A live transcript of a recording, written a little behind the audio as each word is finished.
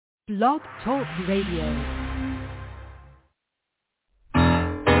Blog Talk Radio.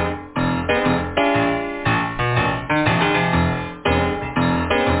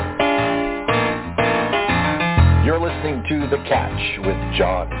 You're listening to The Catch with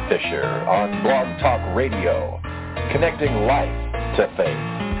John Fisher on Blog Talk Radio, connecting life to faith.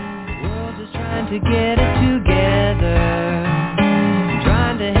 The world is trying to get it together,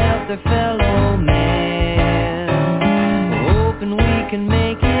 trying to help their fellow man, hoping we can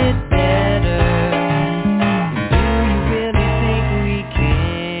make it better. Do you really think we can?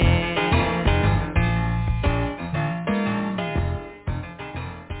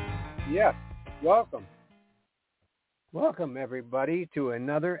 Yes, welcome. Welcome, everybody, to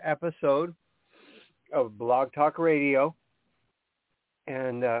another episode of Blog Talk Radio.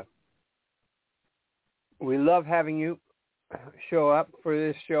 And we love having you show up for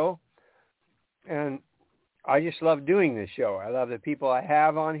this show. And I just love doing this show. I love the people I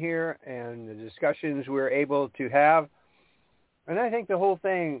have on here and the discussions we're able to have. And I think the whole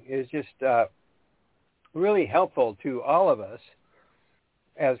thing is just really helpful to all of us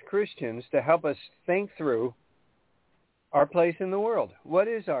as Christians to help us think through our place in the world. What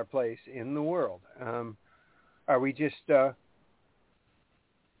is our place in the world? Are we just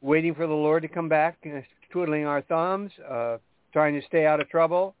waiting for the Lord to come back, twiddling our thumbs, trying to stay out of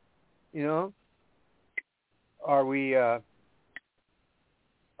trouble? You know, are we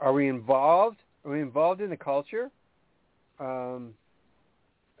involved? Are we involved in the culture? And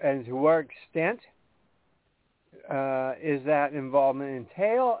to what extent is that involvement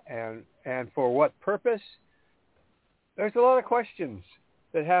entail, and for what purpose? There's a lot of questions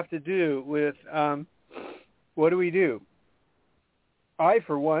that have to do with what do we do? I,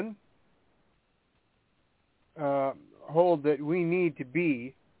 for one, hold that we need to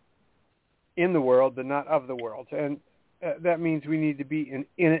be in the world, but not of the world. And that means we need to be in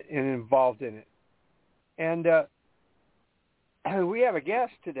it and involved in it. And we have a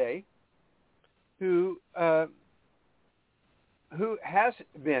guest today who has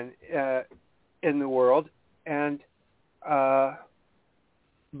been in the world, and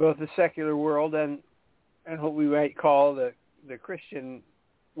both the secular world and what we might call the Christian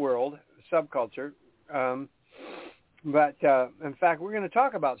world, subculture. But in fact, we're going to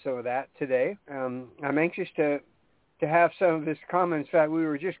talk about some of that today. I'm anxious to have some of his comments. In fact, we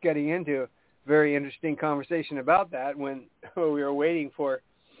were just getting into a very interesting conversation about that when we were waiting for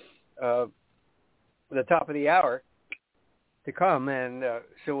the top of the hour to come, and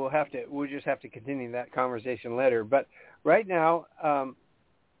so we'll just have to continue that conversation later. But right now,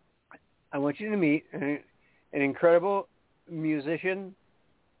 I want you to meet an incredible musician,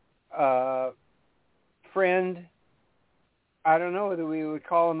 friend. I don't know whether we would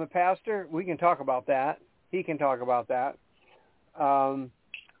call him a pastor. We can talk about that. He can talk about that.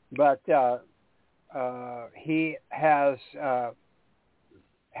 But he has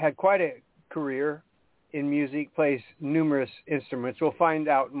had quite a career in music, plays numerous instruments. We'll find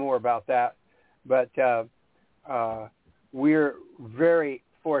out more about that. But we're very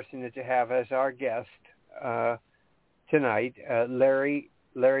fortunate to have as our guest tonight Larry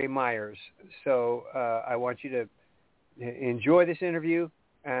Myers. So I want you to enjoy this interview,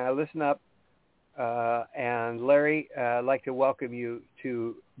 listen up, and Larry, I'd like to welcome you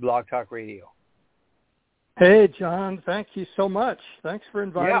to Blog Talk Radio. Hey, John, thank you so much. Thanks for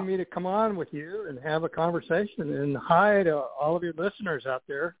inviting me to come on with you and have a conversation. And hi to all of your listeners out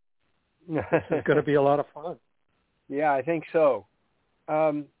there. It's going to be a lot of fun. Yeah, I think so.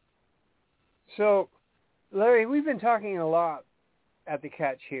 So, Larry, we've been talking a lot at the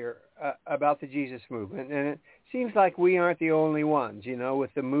Catch here about the Jesus movement, and it seems like we aren't the only ones, you know,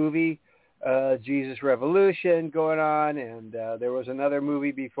 with the movie Jesus Revolution going on, and there was another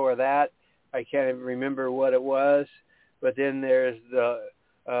movie before that. I can't even remember what it was, but then there's the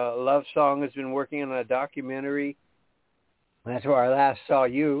Love Song has been working on a documentary. That's where I last saw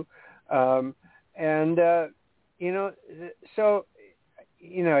you. And, you know, so,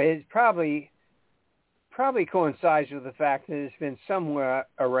 you know, it probably coincides with the fact that it's been somewhere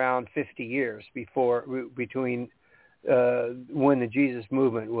around 50 years between when the Jesus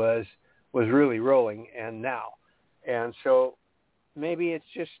movement was really rolling and now. And so maybe it's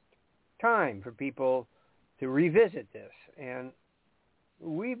just time for people to revisit this. And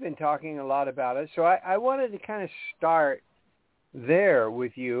we've been talking a lot about it. So I wanted to kind of start there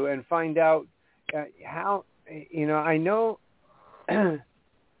with you and find out how, you know, I know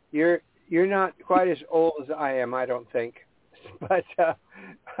you're not quite as old as I am, I don't think, but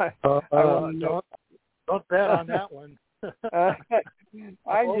I want to know. Don't bet on that one.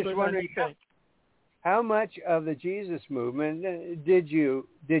 I'm just wondering how much of the Jesus movement did you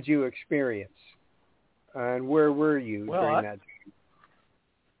experience, and where were you during that time?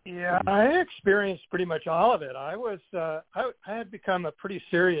 Yeah, I experienced pretty much all of it. I had become a pretty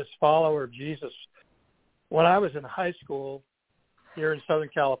serious follower of Jesus when I was in high school here in Southern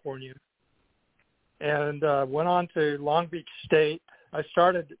California, and went on to Long Beach State. I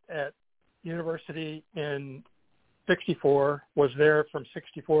started at university in 64, was there from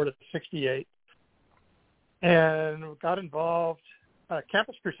 64 to 68, and got involved.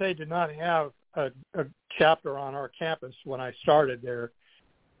 Campus Crusade did not have a chapter on our campus when I started there.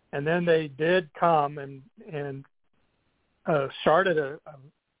 And then they did come and started a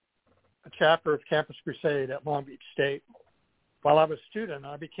chapter of Campus Crusade at Long Beach State. While I was a student,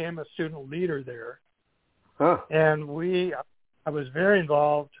 I became a student leader there. Huh. And I was very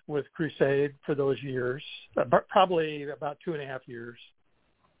involved with Crusade for those years, probably about 2.5 years.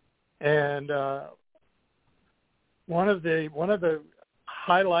 And one of the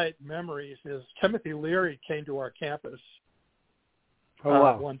highlight memories is Timothy Leary came to our campus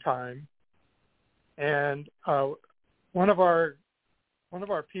one time, and one of our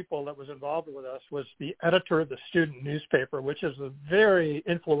people that was involved with us was the editor of the student newspaper, which is a very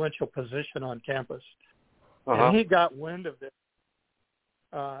influential position on campus. And he got wind of it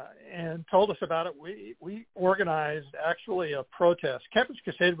and told us about it. We organized actually a protest. Campus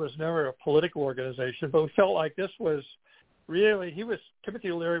Crusade was never a political organization, but we felt like this was really,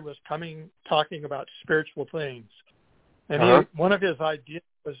 Timothy Leary was talking about spiritual things. And one of his ideas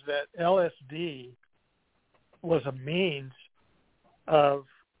was that LSD was a means of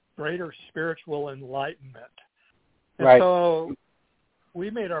greater spiritual enlightenment. And so we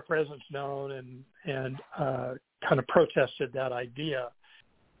made our presence known and kind of protested that idea.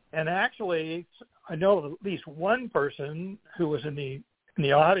 And actually, I know of at least one person who was in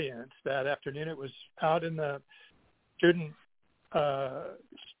the audience that afternoon. It was out in the student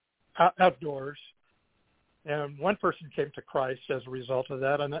outdoors. And one person came to Christ as a result of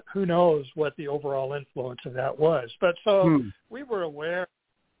that, and who knows what the overall influence of that was. But so we were aware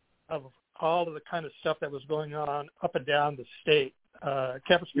of all of the kind of stuff that was going on up and down the state.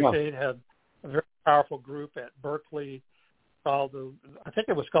 Campus Crusade had a very powerful group at Berkeley called I think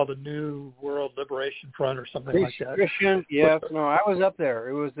it was called the New World Liberation Front or something like that. Christian, yes. No, I was up there.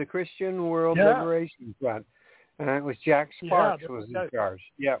 It was the Christian World Liberation Front. And it was Jack Sparks was in charge.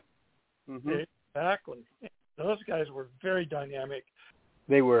 Yeah. Mm-hmm. Exactly. Those guys were very dynamic.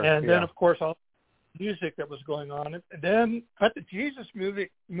 They were. And then, of course, all the music that was going on. And then at the Jesus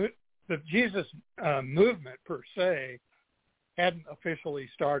movement per se hadn't officially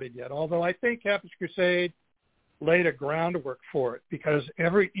started yet, although I think Campus Crusade laid a groundwork for it, because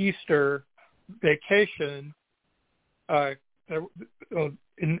every Easter vacation, in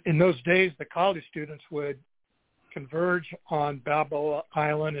those days, the college students would converge on Balboa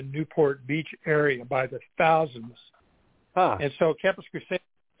Island and Newport Beach area by the thousands. And so Campus Crusade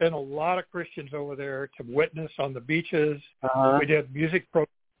sent a lot of Christians over there to witness on the beaches. We did music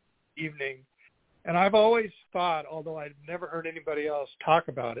programs in the evening. And I've always thought, although I've never heard anybody else talk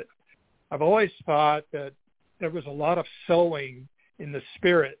about it, I've always thought that there was a lot of sowing in the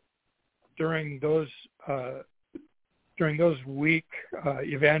spirit during those weak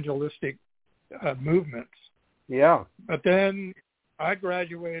evangelistic movements. Yeah. But then I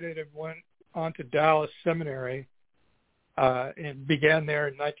graduated and went on to Dallas Seminary and began there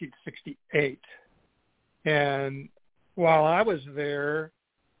in 1968. And while I was there,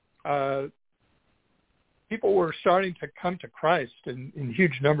 people were starting to come to Christ in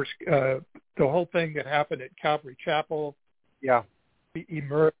huge numbers. The whole thing that happened at Calvary Chapel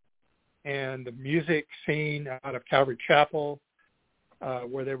emerged, and the music scene out of Calvary Chapel,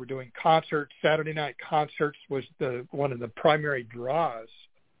 where they were doing concerts. Saturday night concerts was one of the primary draws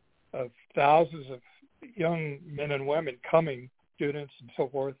of thousands of young men and women coming, students and so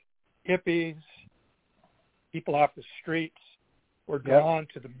forth. Hippies, people off the streets were drawn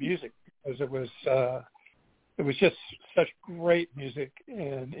to the music because it was just such great music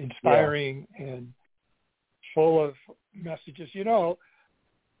and inspiring and full of messages. You know,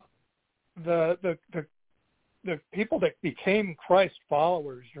 the people that became Christ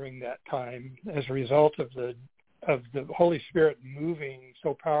followers during that time as a result of the Holy Spirit moving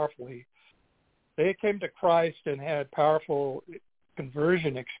so powerfully, they came to Christ and had powerful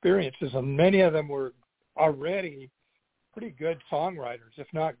conversion experiences, and many of them were already pretty good songwriters, if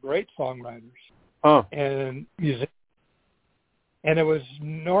not great songwriters, and musicians. And it was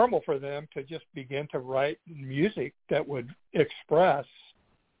normal for them to just begin to write music that would express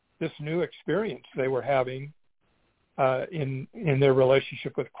this new experience they were having in their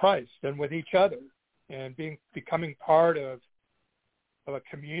relationship with Christ and with each other. and becoming part of a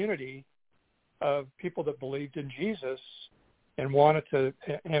community of people that believed in Jesus and wanted to,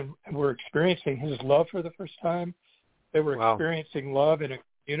 and were experiencing his love for the first time. They were experiencing love in a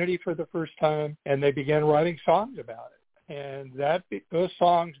community for the first time, and they began writing songs about it. And those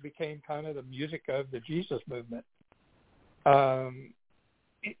songs became kind of the music of the Jesus movement.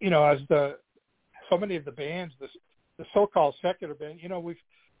 You know, as so many of the bands, the so-called secular band, you know,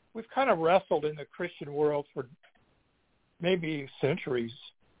 we've kind of wrestled in the Christian world for maybe centuries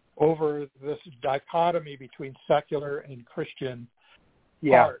over this dichotomy between secular and Christian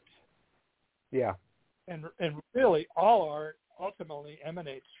art. Yeah. And really, all art ultimately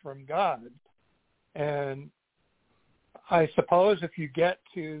emanates from God. And I suppose if you get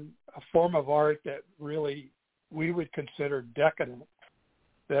to a form of art that really we would consider decadent,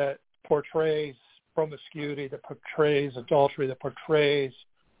 that portrays promiscuity, that portrays adultery, that portrays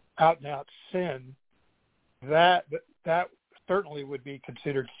out-and-out sin, that certainly would be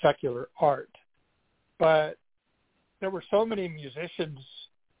considered secular art. But there were so many musicians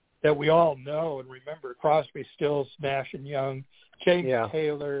that we all know and remember: Crosby, Stills, Nash and Young, James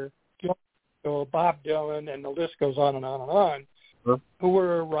Taylor, Bob Dylan, and the list goes on and on and on, who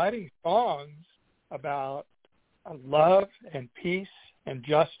were writing songs about love and peace and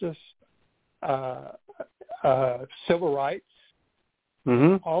justice, civil rights,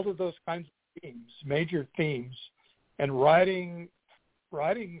 all of those kinds of themes, major themes, and writing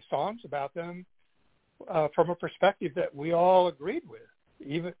songs about them from a perspective that we all agreed with.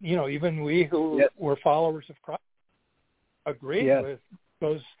 Even we who were followers of Christ agreed with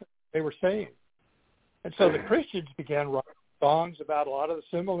those they were saying. And so the Christians began writing songs about a lot of the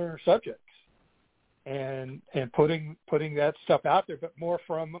similar subjects and putting that stuff out there, but more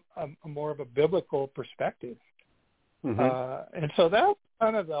from a more of a biblical perspective. And so that was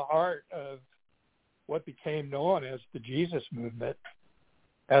kind of the heart of what became known as the Jesus movement,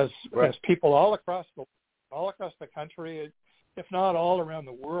 as people all across the country, if not all around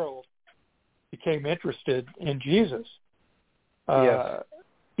the world, became interested in Jesus.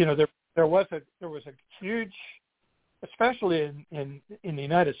 You know, there was a huge, especially in the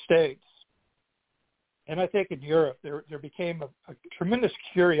United States, and I think in Europe, there became a tremendous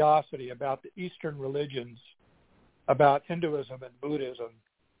curiosity about the Eastern religions, about Hinduism and Buddhism,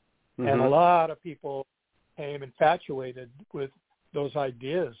 and a lot of people became infatuated with those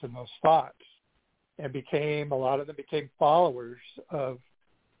ideas and those thoughts, and a lot of them became followers of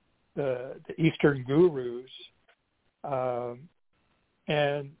the Eastern gurus,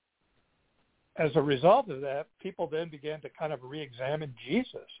 and as a result of that, people then began to kind of re-examine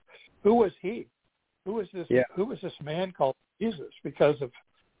Jesus. Who was he? Who was this? Who was this man called Jesus? Because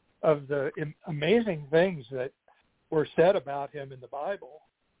of the amazing things that were said about him in the Bible,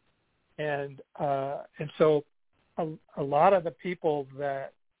 and so a lot of the people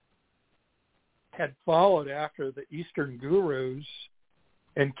that had followed after the Eastern gurus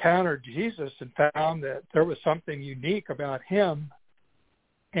encountered Jesus and found that there was something unique about him,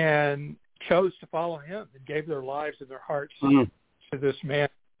 and chose to follow him and gave their lives and their hearts to this man,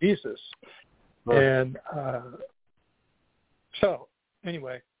 Jesus. And so,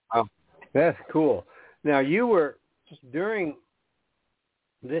 anyway. Wow. That's cool. Now, you were during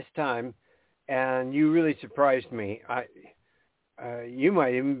this time, and you really surprised me. You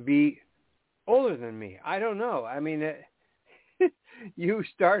might even be older than me. I don't know. I mean, you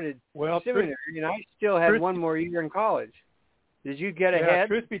started seminary, and I still had one more year in college. Did you get ahead?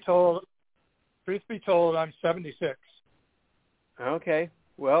 Truth be told, I'm 76. Okay.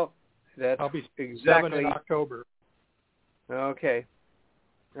 Well, I'll be 7 in October. Okay.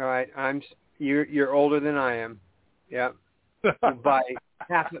 All right. You're older than I am. Yeah. by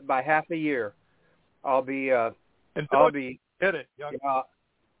half a year. I'll be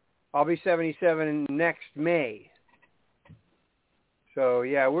 77 next May. So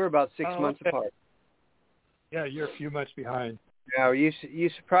yeah, we're about 6 months apart. Yeah, you're a few months behind. No, you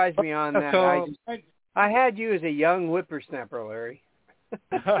surprised me on that. So, I had you as a young whippersnapper, Larry.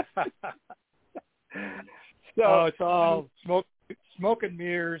 So it's all smoke and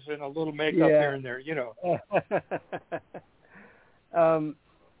mirrors and a little makeup here and there, you know.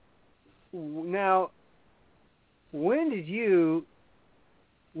 Now, when did you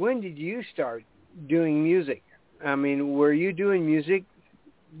start doing music? I mean, were you doing music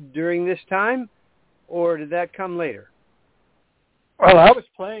during this time, or did that come later? Well, I was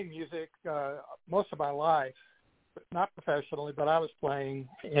playing music most of my life, not professionally, but I was playing,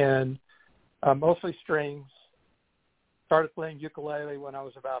 and mostly strings. Started playing ukulele when I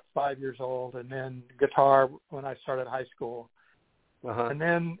was about 5 years old, and then guitar when I started high school. And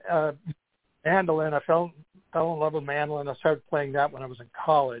then mandolin. I fell in love with mandolin. I started playing that when I was in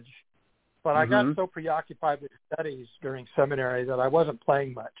college. But I got so preoccupied with studies during seminary that I wasn't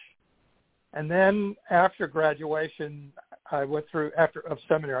playing much. And then after graduation, I went through, after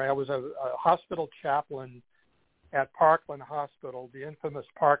seminary, I was a hospital chaplain at Parkland Hospital, the infamous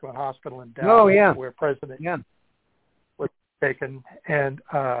Parkland Hospital in Dallas, where President was taken. And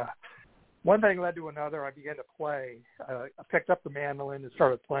one thing led to another. I began to play. I picked up the mandolin and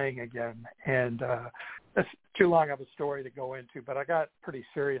started playing again. And it's too long of a story to go into, but I got pretty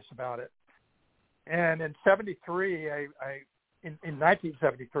serious about it. And in 73, in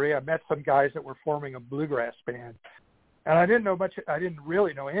 1973, I met some guys that were forming a bluegrass band. And I didn't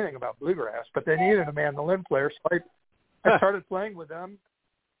really know anything about bluegrass, but they needed a mandolin player, so I started playing with them.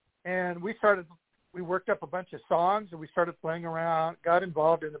 And we worked up a bunch of songs, and we started playing around, got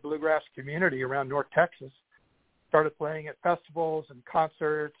involved in the bluegrass community around North Texas, started playing at festivals and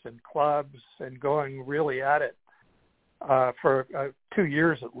concerts and clubs and going really at it for 2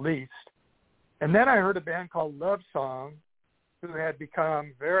 years at least. And then I heard a band called Love Song, who had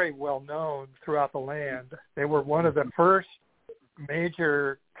become very well known throughout the land. They were one of the first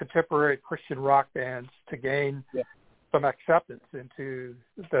major contemporary Christian rock bands to gain some acceptance into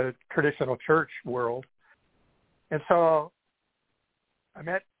the traditional church world. And so I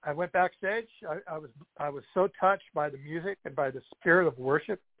went backstage. I was so touched by the music and by the spirit of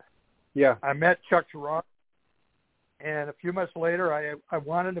worship. Yeah. I met Chuck Girard. And a few months later, I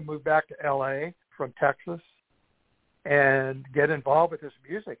wanted to move back to L.A. from Texas and get involved with this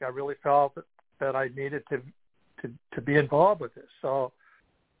music. I really felt that I needed to be involved with this. So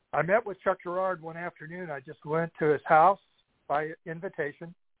I met with Chuck Girard one afternoon. I just went to his house by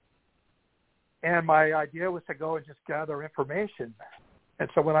invitation. And my idea was to go and just gather information. And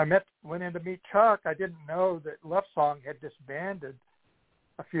so when I went in to meet Chuck, I didn't know that Love Song had disbanded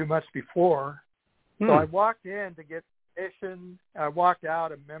a few months before. So I walked in to get information. I walked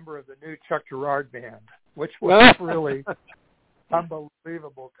out a member of the new Chuck Girard band, which was really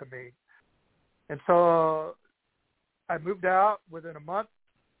unbelievable to me. And so I moved out within a month.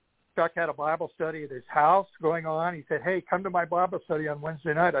 Chuck had a Bible study at his house going on. He said, "Hey, come to my Bible study on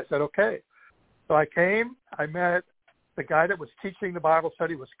Wednesday night." I said, "Okay." So I came. I met the guy that was teaching the Bible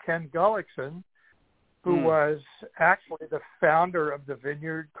study was Ken Gullickson, who was actually the founder of the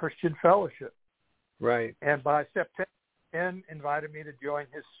Vineyard Christian Fellowship. Right. And by September, Ken invited me to join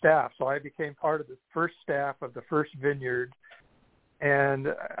his staff. So I became part of the first staff of the first Vineyard. And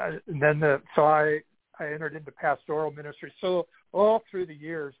then I entered into pastoral ministry. So all through the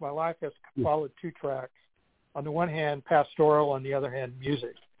years, my life has followed two tracks. On the one hand, pastoral, on the other hand,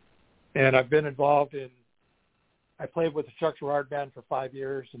 music. And I've been involved I played with the Chuck Girard band for 5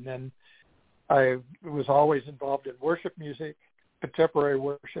 years, and then I was always involved in worship music, contemporary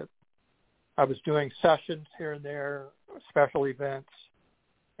worship. I was doing sessions here and there, special events,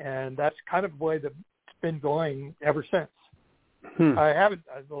 and that's kind of the way that it's been going ever since. I haven't.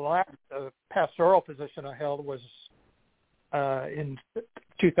 The last pastoral position I held was in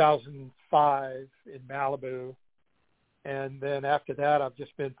 2005 in Malibu, and then after that, I've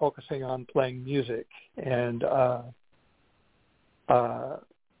just been focusing on playing music and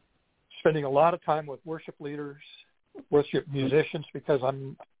spending a lot of time with worship leaders, worship musicians, because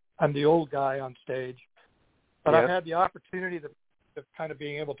I'm the old guy on stage. But I've had the opportunity to kind of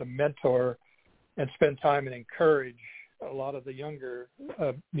being able to mentor and spend time and encourage a lot of the younger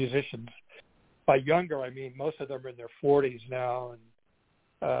musicians. By younger, I mean most of them are in their 40s now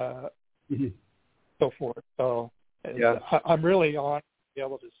and so forth. So I'm really honored to be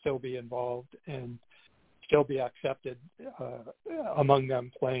able to still be involved and still be accepted among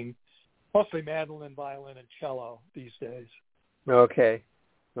them, playing mostly mandolin, violin, and cello these days. Okay.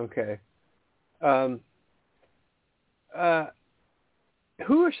 Who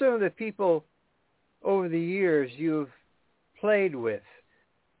are some of the people over the years you've played with?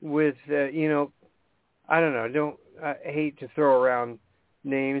 I don't know. I hate to throw around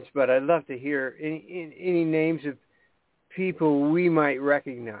names, but I'd love to hear any names of people we might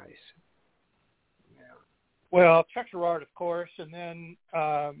recognize. Well, Chuck Girard, of course, and then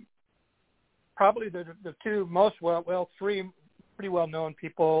probably the two most three pretty well-known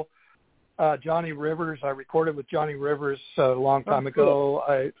people. Johnny Rivers, I recorded with Johnny Rivers a long time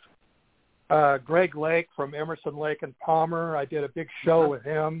ago. Greg Lake from Emerson, Lake and Palmer, I did a big show with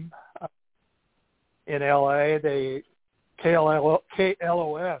him in L.A.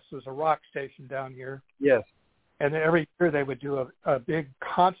 KLOS was a rock station down here. Yes. And every year they would do a big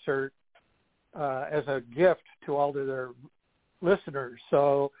concert as a gift to all of their listeners.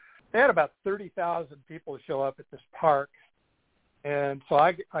 So they had about 30,000 people show up at this park And so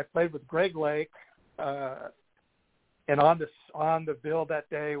I played with Greg Lake, and on the bill that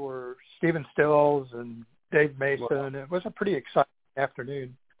day were Stephen Stills and Dave Mason. Wow. It was a pretty exciting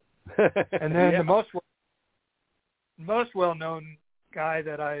afternoon. And then the most well-known guy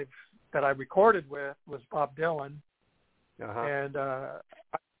that I recorded with was Bob Dylan, and I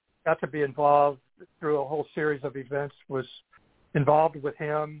got to be involved through a whole series of events. Was involved with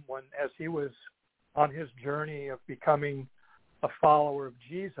him as he was on his journey of becoming a follower of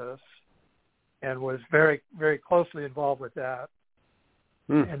Jesus, and was very, very closely involved with that.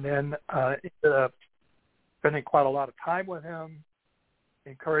 And then ended up spending quite a lot of time with him,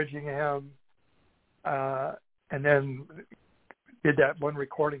 encouraging him, and then did that one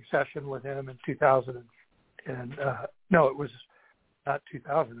recording session with him in 2000. No, it was not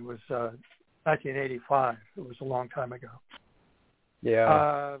 2000. It was 1985. It was a long time ago.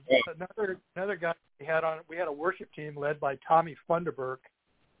 Yeah. Another guy we had a worship team led by Tommy Funderburk,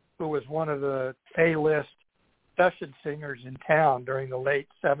 who was one of the A-list session singers in town during the late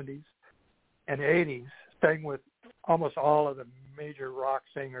 70s and 80s, sang with almost all of the major rock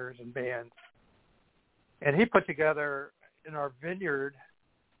singers and bands. And he put together in our Vineyard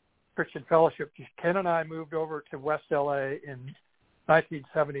Christian Fellowship. Ken and I moved over to West LA in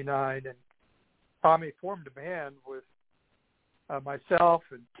 1979, and Tommy formed a band with myself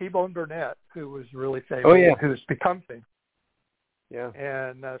and T-Bone Burnett, who was really famous, who's become famous. Yeah.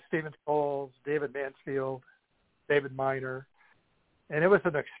 And Stephen Scholes, David Mansfield, David Miner. And it was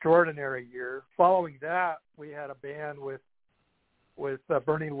an extraordinary year. Following that, we had a band with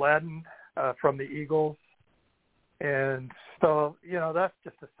Bernie Ledden from the Eagles. And so, that's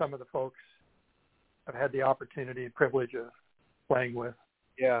just some of the folks I've had the opportunity and privilege of playing with.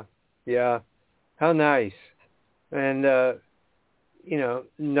 Yeah. Yeah. How nice. And,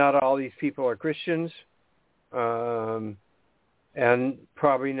 not all these people are Christians. And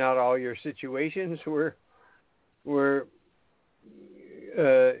probably not all your situations were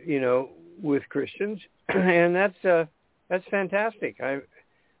with Christians. And that's fantastic. I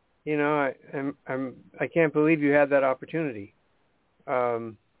can't believe you had that opportunity.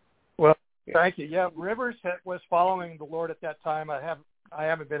 Well, thank you. Yeah, Rivers was following the Lord at that time. I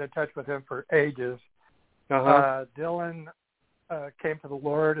haven't been in touch with him for ages. Dylan came to the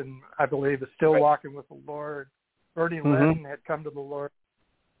Lord, and I believe is still walking with the Lord. Bernie Ledden had come to the Lord.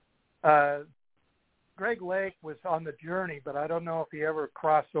 Greg Lake was on the journey, but I don't know if he ever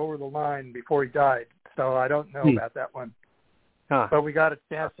crossed over the line before he died. So I don't know about that one. But we got a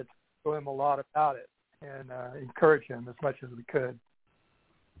chance to talk to him a lot about it and encourage him as much as we could.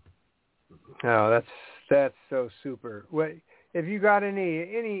 Oh, that's so super. Have you got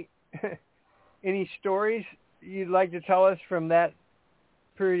any stories you'd like to tell us from that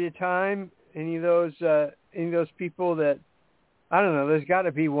period of time? Any of those people that, I don't know, there's got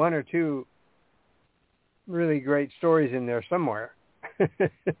to be one or two really great stories in there somewhere.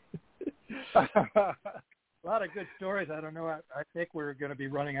 A lot of good stories. I don't know. I think we're going to be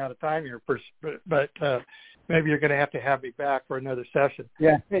running out of time here, but maybe you're going to have me back for another session.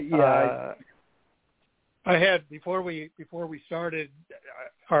 Yeah. I had before we started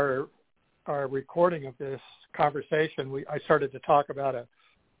our recording of this conversation, I started to talk about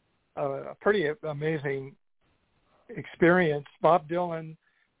a pretty amazing experience. Bob Dylan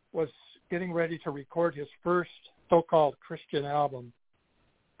was getting ready to record his first so-called Christian album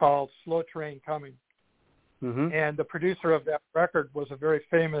called Slow Train Coming. And the producer of that record was a very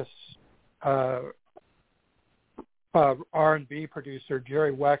famous R&B producer,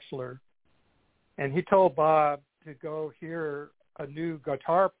 Jerry Wexler. And he told Bob to go hear a new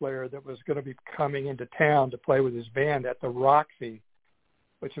guitar player that was going to be coming into town to play with his band at the Roxy,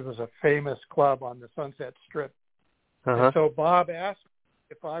 which was a famous club on the Sunset Strip. And so Bob asked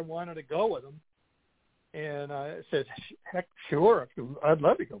if I wanted to go with him. And I said, heck, sure, I'd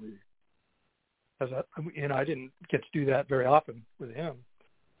love to go with you. Because I didn't get to do that very often with him.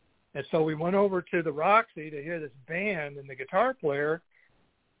 And so we went over to the Roxy to hear this band, and the guitar player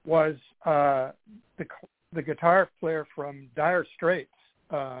was the guitar player from Dire Straits.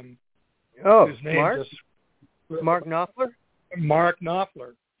 His name Mark Knopfler? Mark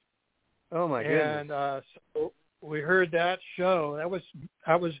Knopfler. Oh, my goodness. And so we heard that show.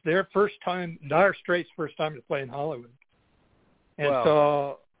 That was their first time, Dire Straits' first time to play in Hollywood. And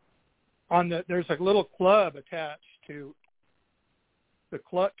so there's a little club attached to the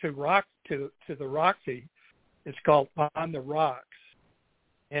the Roxy. It's called On the Rocks,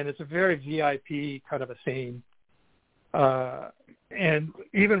 and it's a very VIP kind of a scene. And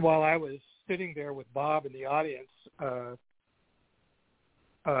even while I was sitting there with Bob in the audience,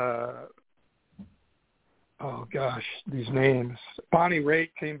 these names. Bonnie Raitt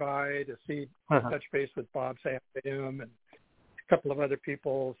came by to see, touch base with Bob, say hi to him, and a couple of other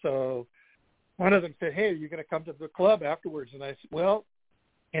people. So one of them said, hey, you're going to come to the club afterwards? And I said, well,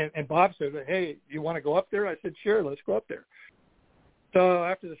 and Bob said, hey, you want to go up there? I said, sure, let's go up there. So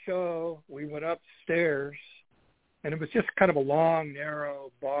after the show, we went upstairs, and it was just kind of a long,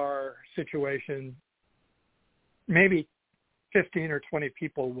 narrow bar situation. Maybe 15 or 20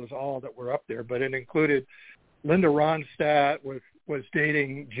 people was all that were up there, but it included Linda Ronstadt was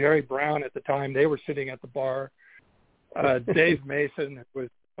dating Jerry Brown at the time. They were sitting at the bar. Dave Mason was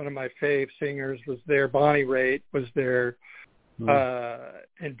one of my fave singers, was there. Bonnie Raitt was there.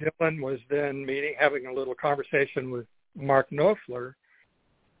 And Dylan was then having a little conversation with Mark Knopfler.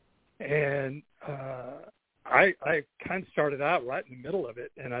 And I kind of started out right in the middle of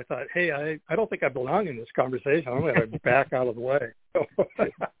it, and I thought, hey, I don't think I belong in this conversation. I'm going to back out of the way.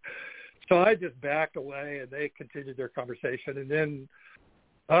 So I just backed away, and they continued their conversation. And then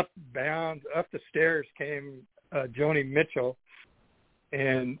up the stairs came Joni Mitchell,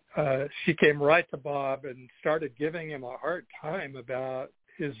 and she came right to Bob and started giving him a hard time about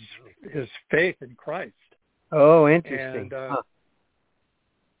his faith in Christ. Oh, interesting. And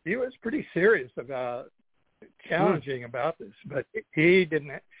he was pretty serious about challenging about this, but he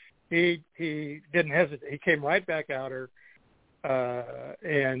didn't hesitate. He came right back at her,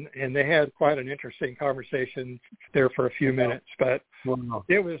 and they had quite an interesting conversation there for a few minutes. But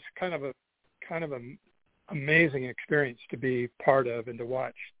it was kind of an amazing experience to be part of and to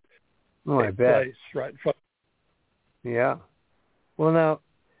watch. I bet. Place right in front. Yeah. Well, now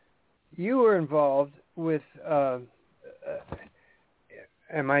you were involved with.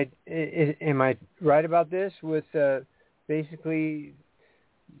 Am I right about this? With basically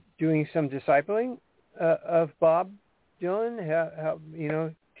doing some discipling of Bob Dylan, how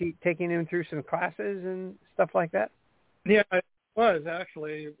taking him through some classes and stuff like that. Yeah, it was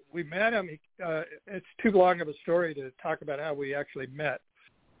actually. We met him. It's too long of a story to talk about how we actually met.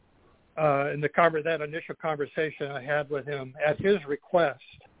 In that initial conversation I had with him at his request,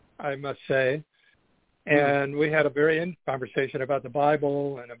 I must say. And we had a very in conversation about the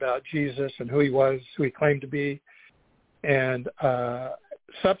Bible and about Jesus and who he was, who he claimed to be. And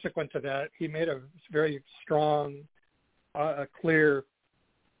subsequent to that, he made a very strong, clear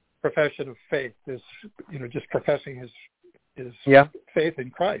profession of faith, just professing his faith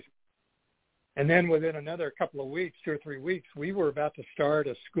in Christ. And then within another couple of weeks, 2 or 3 weeks, we were about to start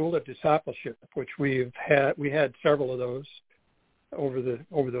a school of discipleship, which we had several of those over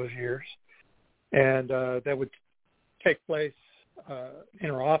those years. And that would take place in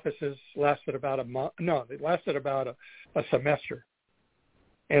our offices. Lasted about a month. No, it lasted about a semester.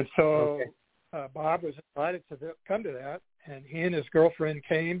 And so Bob was invited to come to that, and he and his girlfriend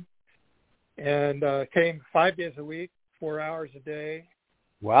came, and came 5 days a week, 4 hours a day.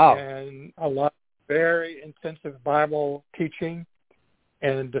 Wow! And a lot of very intensive Bible teaching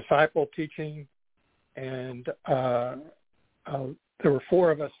and disciple teaching, and there were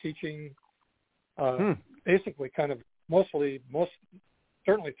 4 of us teaching. Basically kind of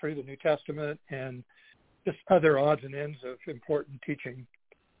certainly through the New Testament and just other odds and ends of important teaching.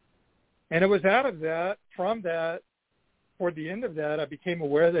 And it was from that, toward the end of that, I became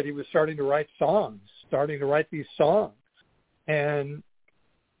aware that he was starting to write these songs. And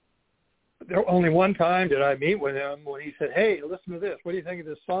there only one time did I meet with him when he said, hey, listen to this. What do you think of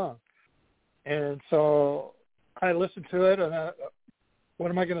this song? And so I listened to it, and what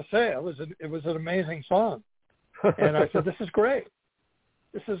am I going to say? It was an amazing song. And I said, this is great.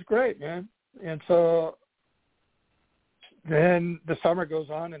 This is great, man. And so then the summer goes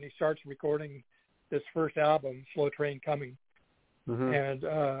on, and he starts recording this first album, Slow Train Coming. Mm-hmm. And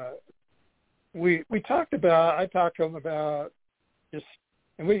I talked to him about just,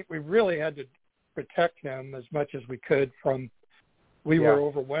 and we really had to protect him as much as we could we were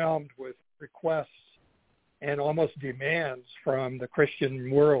overwhelmed with requests and almost demands from the Christian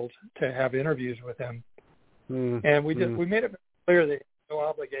world to have interviews with him. And we made it clear that he had no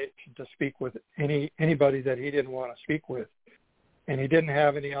obligation to speak with anybody that he didn't want to speak with. And he didn't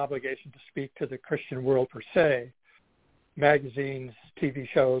have any obligation to speak to the Christian world per se, magazines, TV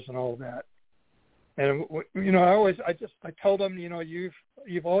shows, and all of that. And I told him,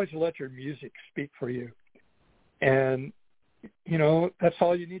 you've always let your music speak for you. And that's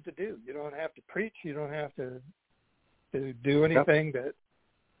all you need to do. You don't have to preach. You don't have to do anything that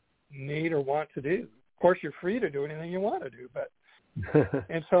you need or want to do. Of course, you're free to do anything you want to do, but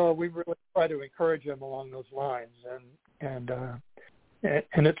and so we really try to encourage him along those lines, and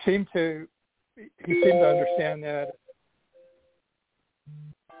it seemed he seemed to understand that.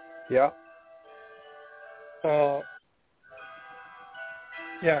 Yeah. So,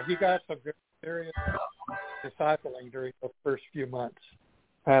 yeah, he got some very serious discipling during the first few months.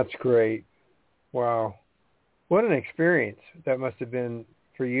 That's great. Wow. What an experience that must have been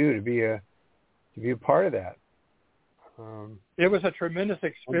for you to be a part of that. It was a tremendous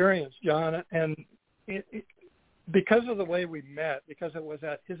experience, John, and because of the way we met, because it was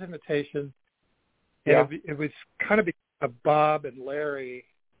at his invitation, it was kind of a Bob and Larry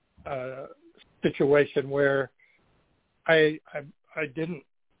situation where I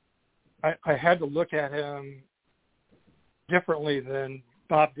had to look at him differently than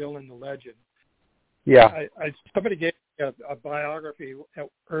Bob Dylan, the legend. Yeah. Somebody gave me a biography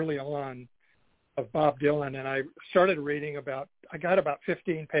early on of Bob Dylan, and I started reading I got about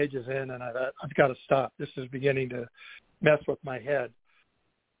 15 pages in, and I thought, I've got to stop. This is beginning to mess with my head.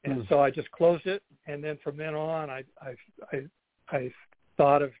 And so I just closed it, and then from then on, I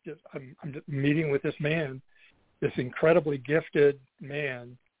thought of I'm meeting with this man, this incredibly gifted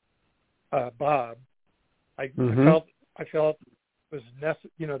man, Bob. I felt it was that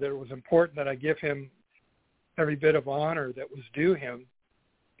it was important that I give him every bit of honor that was due him.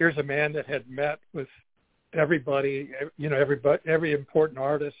 Here's a man that had met with everybody, every important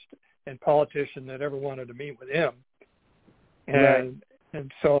artist and politician that ever wanted to meet with him, and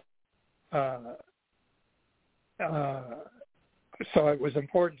so it was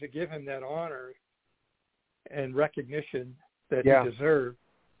important to give him that honor and recognition that he deserved.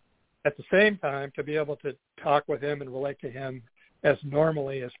 At the same time, to be able to talk with him and relate to him as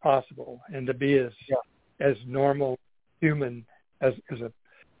normally as possible, and to be as normal human as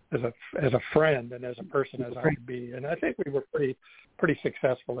a friend and as a person as I could be. And I think we were pretty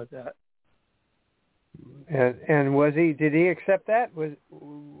successful at that. And was he? Did he accept that?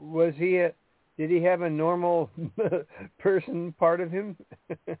 Was he? Did he have a normal person part of him?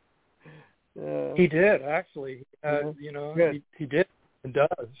 He did, actually. He did and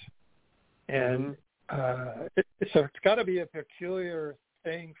does. And it's got to be a peculiar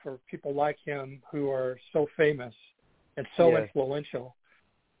thing for people like him who are so famous and so influential,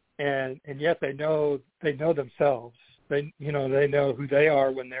 and yet they know themselves. They know who they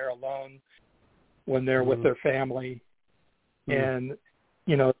are when they're alone, when they're with their family, and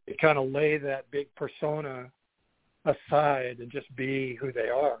they kind of lay that big persona aside and just be who they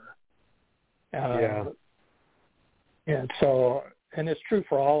are. And so, and it's true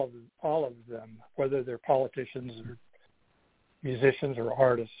for all of them, whether they're politicians or musicians or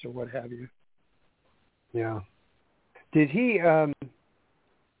artists or what have you. Yeah. Did he?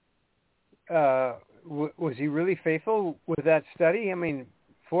 Was he really faithful with that study? I mean,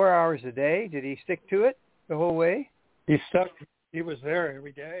 4 hours a day. Did he stick to it the whole way? He stuck. He was there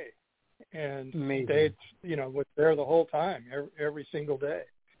every day, and stayed. Was there the whole time, every single day.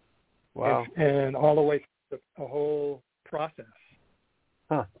 Wow. And all the way through the whole process.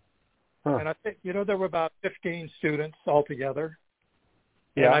 And I think, there were about 15 students altogether.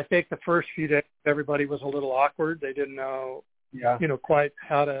 Yeah. And I think the first few days, everybody was a little awkward. They didn't know, quite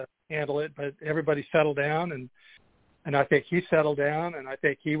how to handle it. But everybody settled down, and I think he settled down, and I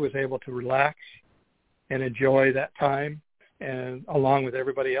think he was able to relax and enjoy that time, and along with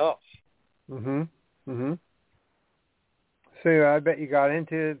everybody else. So I bet you got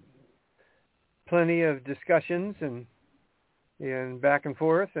into plenty of discussions and back and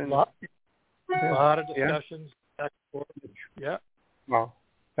forth, and a lot of discussions back and forth. Yeah. Wow,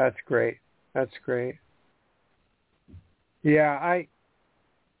 that's great. That's great. Yeah,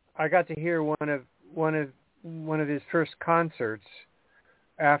 I got to hear one of his first concerts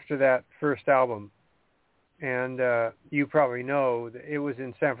after that first album, and you probably know that it was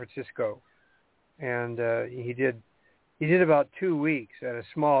in San Francisco, and he did about 2 weeks at a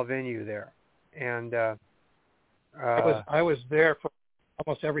small venue there, and I was there for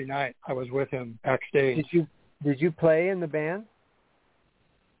almost every night. I was with him backstage. Did you play in the band?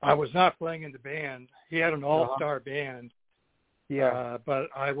 I was not playing in the band. He had an all-star band. Yeah, but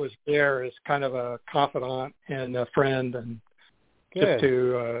I was there as kind of a confidant and a friend, and just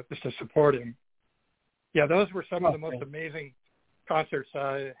to support him. Yeah, those were some of the most amazing concerts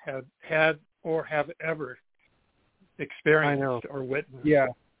I had or have ever experienced or witnessed.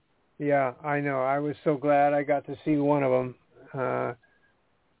 Yeah, I know. I was so glad I got to see one of them.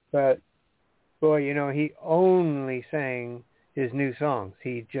 But boy, he only sang his new songs.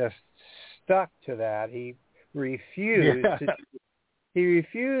 He just stuck to that. He refused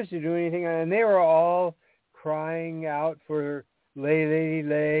to do anything, and they were all crying out for "Lay, Lady,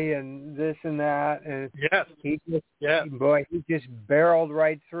 Lay" and this and that, and he just barreled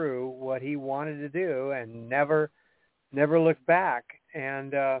right through what he wanted to do and never looked back.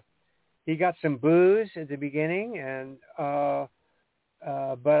 And he got some boos at the beginning, and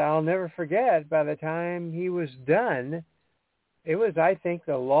but I'll never forget, by the time he was done, it was, I think,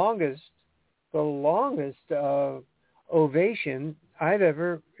 the longest ovation I've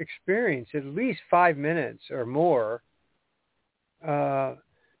ever experienced, at least 5 minutes or more,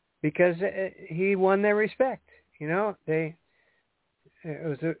 because he won their respect. You know, it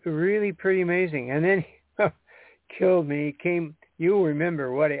was really pretty amazing. And then he killed me. You'll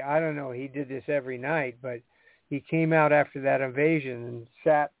remember I don't know, he did this every night, but he came out after that invasion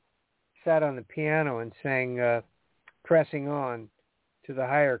and sat on the piano and sang Pressing On to the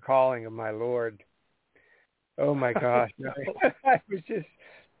Higher Calling of My Lord. Oh my gosh. I was just,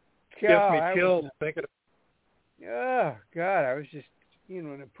 God, gives me chills thinking oh God, I was just,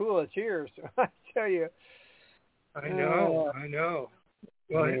 in a pool of tears. I tell you. I know.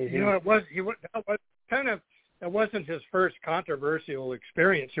 Well, amazing. That wasn't his first controversial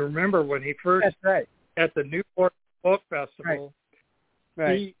experience. You remember when he first, that's right, at the Newport Folk Festival,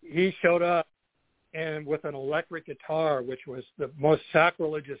 right. He showed up and with an electric guitar, which was the most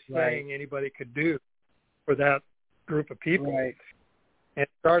sacrilegious thing anybody could do for that group of people, and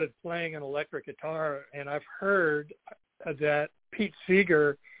started playing an electric guitar. And I've heard that Pete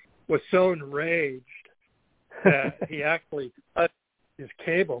Seeger was so enraged that he actually cut his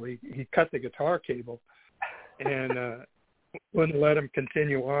cable. He cut the guitar cable and wouldn't let him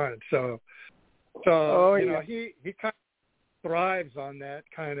continue on. So he kind of thrives on that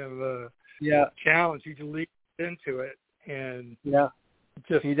kind of challenge. He leaps into it and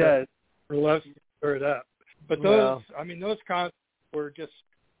just he does. Loves to stir it up. But those concerts were just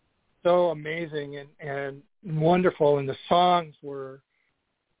so amazing and wonderful, and the songs were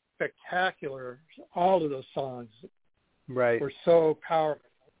spectacular. All of those songs were so powerful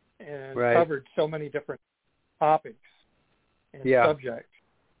and covered so many different topics and subjects.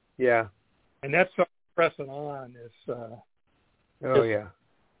 Yeah. And that song, Pressing On, is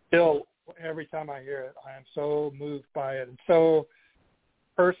still, every time I hear it, I am so moved by it and so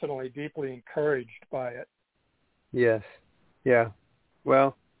personally deeply encouraged by it. Yes. Yeah.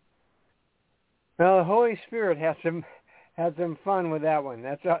 Well, the Holy Spirit had some fun with that one.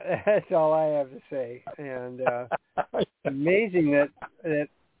 That's all I have to say. And amazing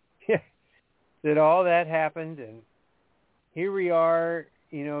that all that happened, and here we are.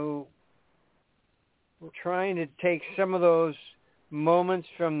 We're trying to take some of those moments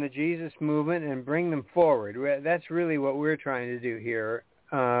from the Jesus movement and bring them forward. That's really what we're trying to do here.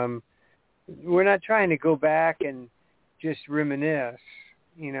 We're not trying to go back and just reminisce,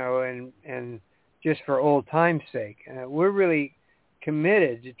 and just for old time's sake. We're really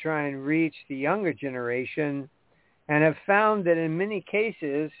committed to try and reach the younger generation, and have found that in many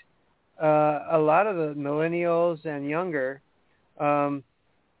cases, a lot of the millennials and younger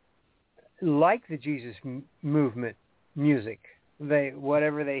like the Jesus movement music.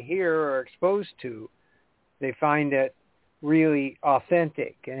 Whatever they hear or are exposed to, they find it really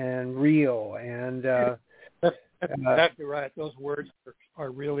authentic and real. And that's exactly right. Those words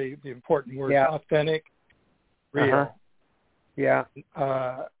are really the important words. Authentic, real. Yeah.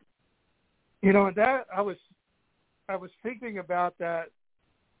 That I was thinking about that,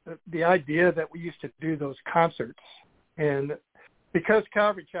 the idea that we used to do those concerts, and because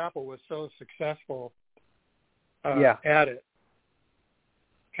Calvary Chapel was so successful at it,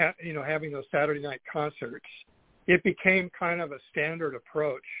 having those Saturday night concerts, it became kind of a standard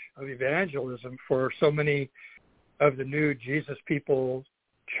approach of evangelism for so many of the new Jesus people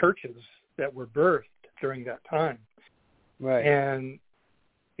churches that were birthed during that time. Right. And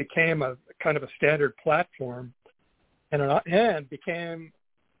became a kind of a standard platform and became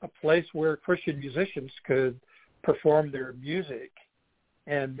a place where Christian musicians could perform their music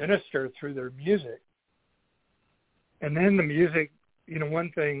and minister through their music. And then the music,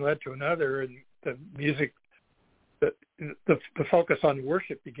 one thing led to another, and the music, the focus on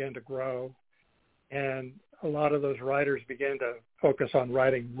worship began to grow, and a lot of those writers began to focus on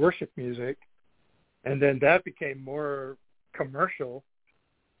writing worship music, and then that became more commercial.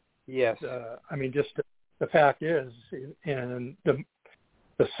 Yes. Just the fact is, and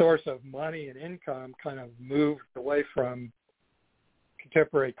the source of money and income kind of moved away from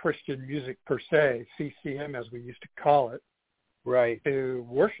contemporary Christian music per se, CCM as we used to call it, to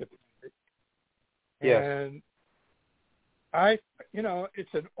worship music. Yes. And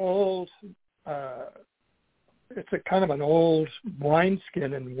it's an old, it's a kind of an old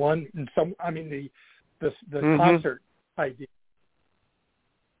wineskin the concert idea.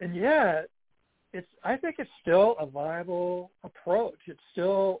 And yet, I think it's still a viable approach. It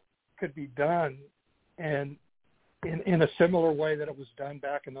still could be done, and in a similar way that it was done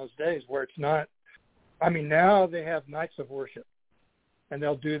back in those days, where it's not. I mean, now they have nights of worship, and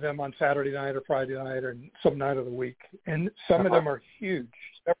they'll do them on Saturday night or Friday night or some night of the week, and some of them are huge,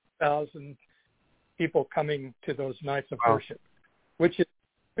 several thousand people coming to those nights of worship, which is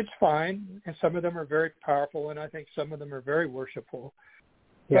fine, and some of them are very powerful, and I think some of them are very worshipful.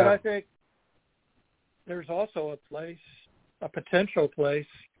 But I think there's also a potential place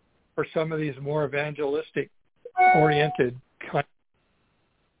for some of these more evangelistic-oriented kind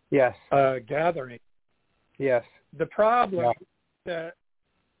of gatherings. Yes. The problem that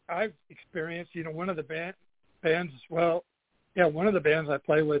I've experienced, one of the bands I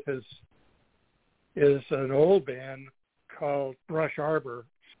play with is an old band called Brush Arbor.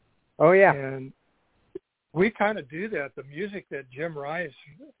 Oh, yeah. And we kind of do that. The music that Jim Rice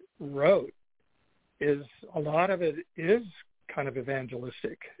wrote a lot of it is kind of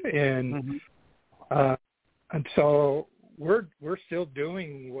evangelistic. And and so we're still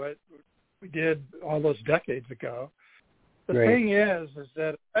doing what we did all those decades ago. The thing is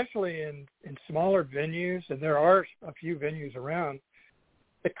that especially in smaller venues, and there are a few venues around,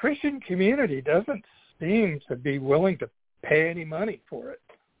 the Christian community doesn't seem to be willing to pay any money for it.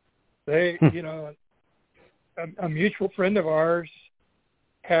 They, a mutual friend of ours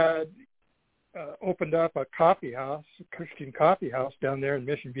had opened up a coffee house, a Christian coffee house down there in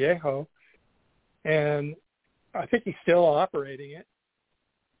Mission Viejo, and I think he's still operating it.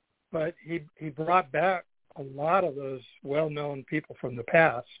 But he brought back a lot of those well-known people from the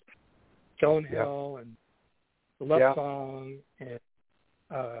past, Stonehill and Love Song and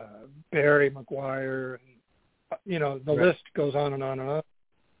Barry McGuire, and, the list goes on and on and on.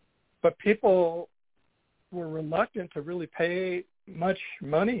 But people were reluctant to really pay much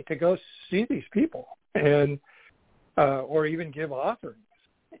money to go see these people and or even give offerings.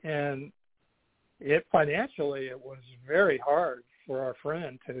 And financially, it was very hard for our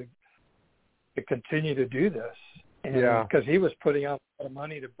friend to continue to do this. And because he was putting out a lot of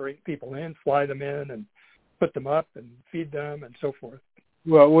money to bring people in, fly them in, and put them up and feed them and so forth.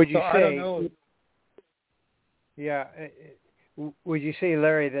 Well, would you say? I don't know. Yeah, would you say,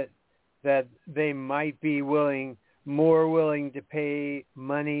 Larry, that they might be more willing to pay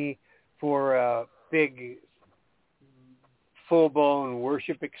money for a big, full-blown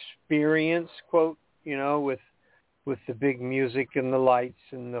worship experience, quote, with the big music and the lights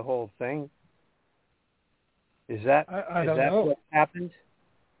and the whole thing? Is that what happened?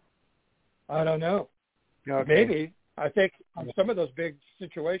 I don't know. Okay. Maybe. I think on some of those big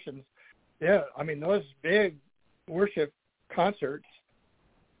situations, those big worship concerts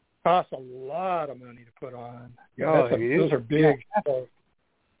cost a lot of money to put on. Those are big.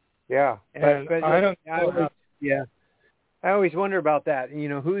 Yeah. And but I don't know. I always wonder about that.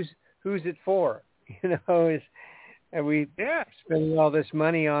 Who's it for? And we spending all this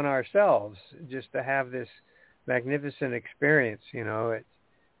money on ourselves just to have this magnificent experience. The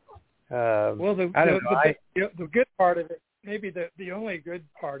good part of it, maybe the only good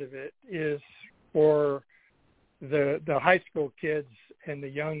part of it, is for the high school kids and the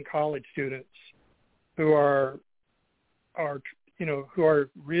young college students who are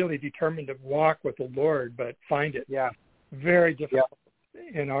really determined to walk with the Lord, but find it very difficult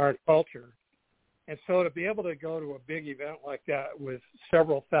in our culture. And so to be able to go to a big event like that with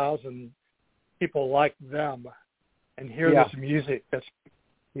several thousand people like them and hear this music that's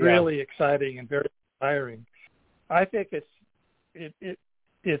really exciting and very inspiring, I think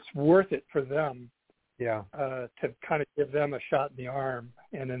it's worth it for them to kind of give them a shot in the arm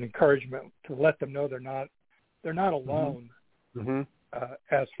and an encouragement to let them know they're not alone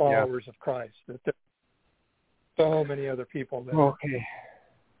as followers of Christ. That there's so many other people that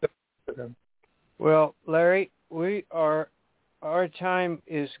for them. Well, Larry, our time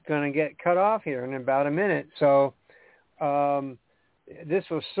is going to get cut off here in about a minute. So this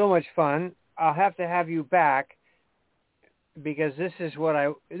was so much fun. I'll have to have you back because this is what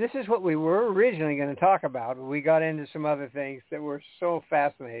we were originally going to talk about. We got into some other things that were so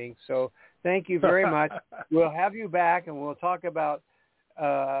fascinating. So thank you very much. We'll have you back and we'll talk about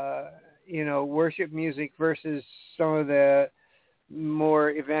worship music versus some of the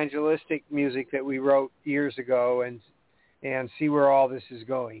more evangelistic music that we wrote years ago and see where all this is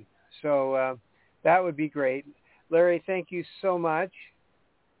going. So that would be great. Larry, thank you so much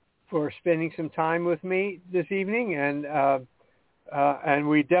for spending some time with me this evening, and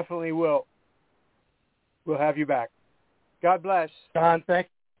we definitely will. We'll have you back. God bless. John, thank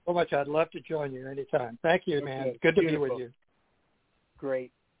you so much. I'd love to join you anytime. Thank you, man. Okay. Good to be with you.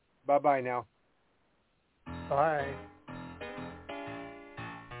 Great. Bye-bye now. Bye.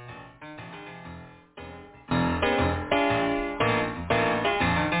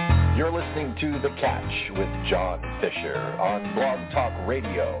 listening to The Catch with John Fisher on Blog Talk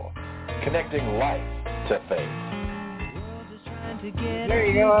Radio, connecting life to faith. There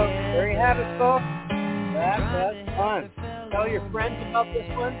you go. There you have it, folks. That's fun. Tell your friends about this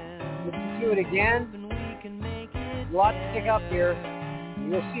one. Listen to it again. A lot to pick up here.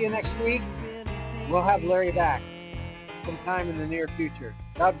 We'll see you next week. We'll have Larry back sometime in the near future.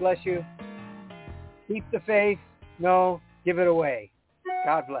 God bless you. Keep the faith. No, give it away.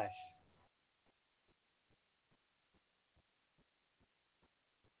 God bless.